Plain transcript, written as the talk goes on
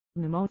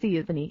Mophie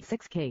Infinity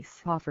 6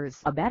 case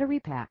offers a battery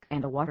pack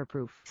and a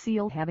waterproof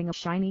seal. Having a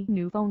shiny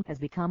new phone has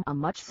become a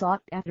much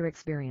sought after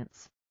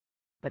experience.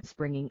 But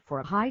springing for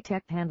a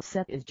high-tech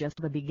handset is just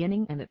the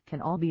beginning, and it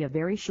can all be a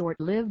very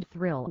short-lived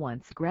thrill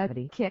once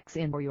gravity kicks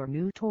in or your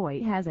new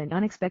toy has an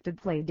unexpected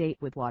play date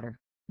with water,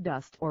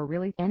 dust, or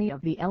really any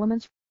of the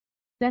elements.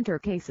 Center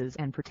cases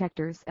and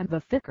protectors, and the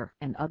thicker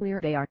and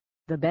uglier they are,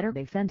 the better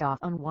they fend off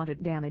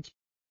unwanted damage.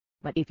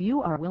 But if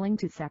you are willing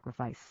to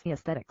sacrifice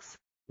aesthetics,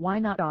 why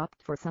not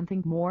opt for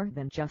something more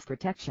than just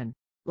protection,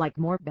 like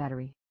more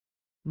battery?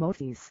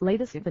 Mophie's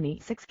latest Infinity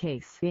 6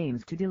 case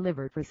aims to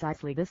deliver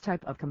precisely this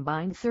type of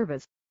combined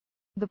service.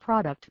 The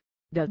product,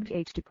 dubbed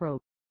H2 Pro,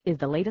 is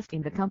the latest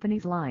in the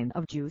company's line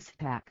of juice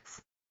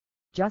packs.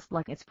 Just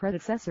like its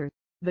predecessor,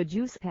 the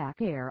Juice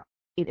Pack Air,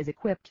 it is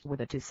equipped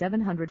with a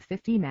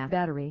 2750 mAh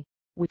battery,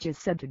 which is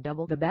said to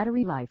double the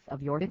battery life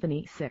of your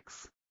Infinity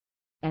 6.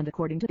 And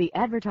according to the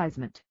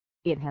advertisement,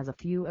 it has a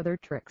few other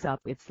tricks up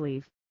its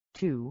sleeve,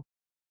 too.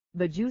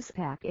 The Juice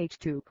Pack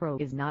H2 Pro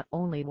is not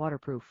only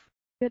waterproof,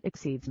 it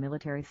exceeds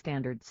military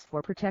standards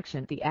for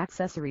protection. The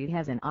accessory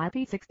has an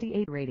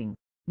IP68 rating,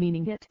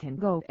 meaning it can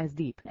go as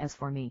deep as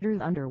 4 meters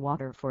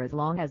underwater for as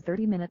long as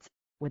 30 minutes,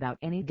 without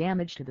any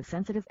damage to the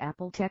sensitive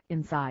Apple tech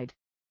inside.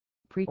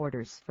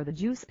 Pre-orders for the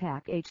Juice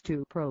Pack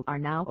H2 Pro are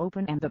now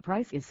open, and the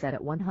price is set at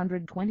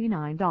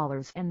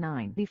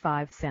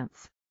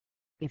 $129.95.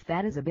 If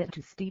that is a bit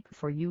too steep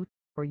for you,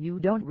 or you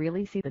don't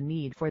really see the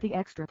need for the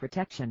extra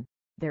protection,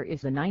 there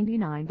is the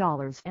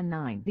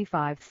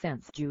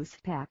 $99.95 Juice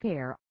Pack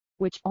Air,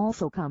 which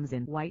also comes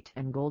in white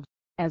and gold,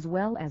 as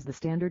well as the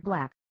standard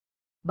black.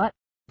 But,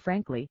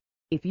 frankly,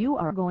 if you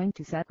are going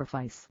to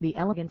sacrifice the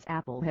elegance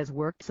Apple has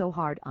worked so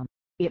hard on,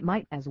 it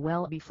might as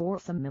well be for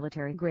some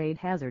military-grade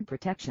hazard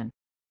protection.